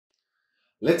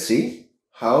Let's see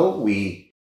how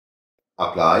we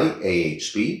apply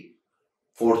AHP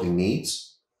for the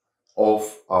needs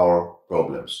of our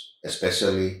problems,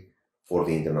 especially for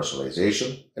the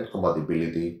internationalization and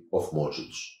compatibility of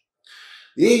modules.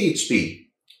 The AHP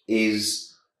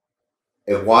is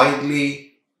a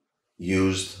widely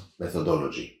used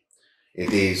methodology.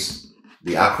 It is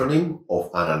the acronym of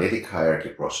Analytic Hierarchy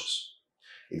Process.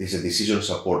 It is a decision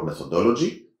support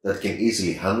methodology that can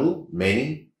easily handle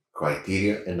many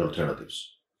criteria and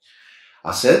alternatives.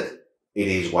 As said, it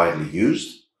is widely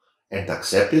used and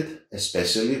accepted,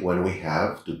 especially when we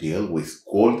have to deal with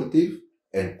qualitative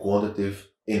and quantitative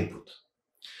input.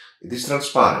 It is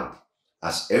transparent,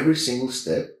 as every single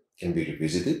step can be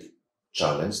revisited,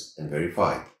 challenged, and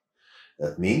verified.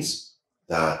 That means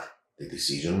that the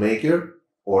decision maker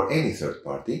or any third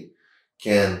party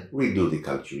can redo the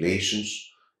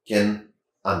calculations, can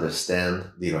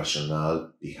understand the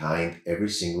rationale behind every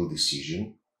single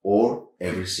decision or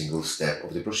every single step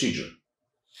of the procedure.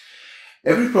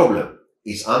 Every problem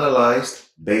is analyzed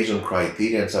based on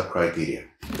criteria and sub-criteria.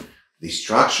 The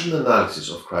structured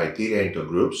analysis of criteria into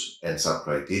groups and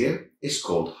sub-criteria is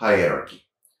called hierarchy.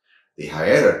 The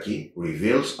hierarchy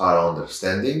reveals our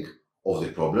understanding of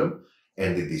the problem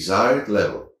and the desired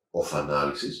level of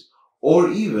analysis or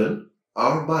even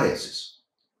our biases.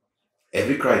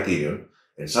 Every criterion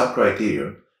and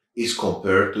sub-criterion is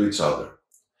compared to each other.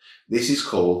 This is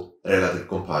called relative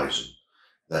comparison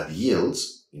that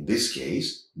yields, in this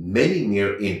case, many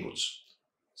mere inputs,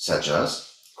 such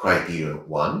as criterion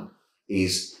 1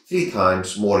 is 3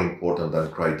 times more important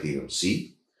than criterion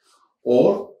C,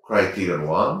 or criterion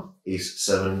 1 is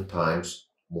 7 times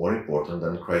more important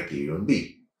than criterion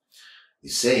B. The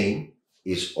same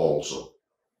is also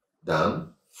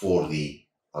done for the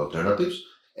alternatives,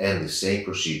 and the same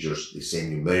procedures, the same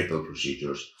numerical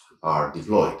procedures are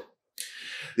deployed.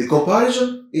 The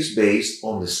comparison is based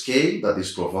on the scale that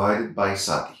is provided by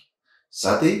Sati.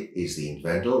 Sati is the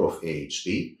inventor of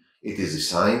AHP. It is the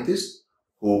scientist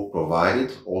who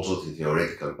provided also the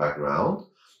theoretical background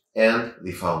and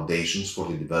the foundations for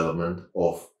the development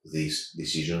of this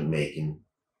decision-making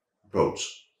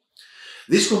approach.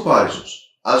 These comparisons,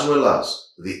 as well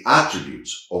as the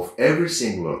attributes of every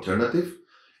single alternative,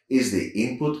 is the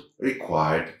input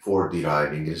required for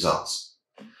deriving results.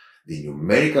 The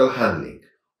numerical handling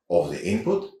of the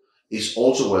input is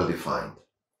also well defined,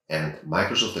 and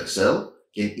Microsoft Excel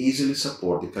can easily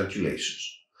support the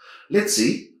calculations. Let's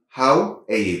see how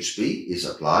AHP is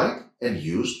applied and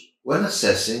used when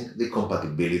assessing the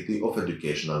compatibility of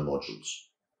educational modules.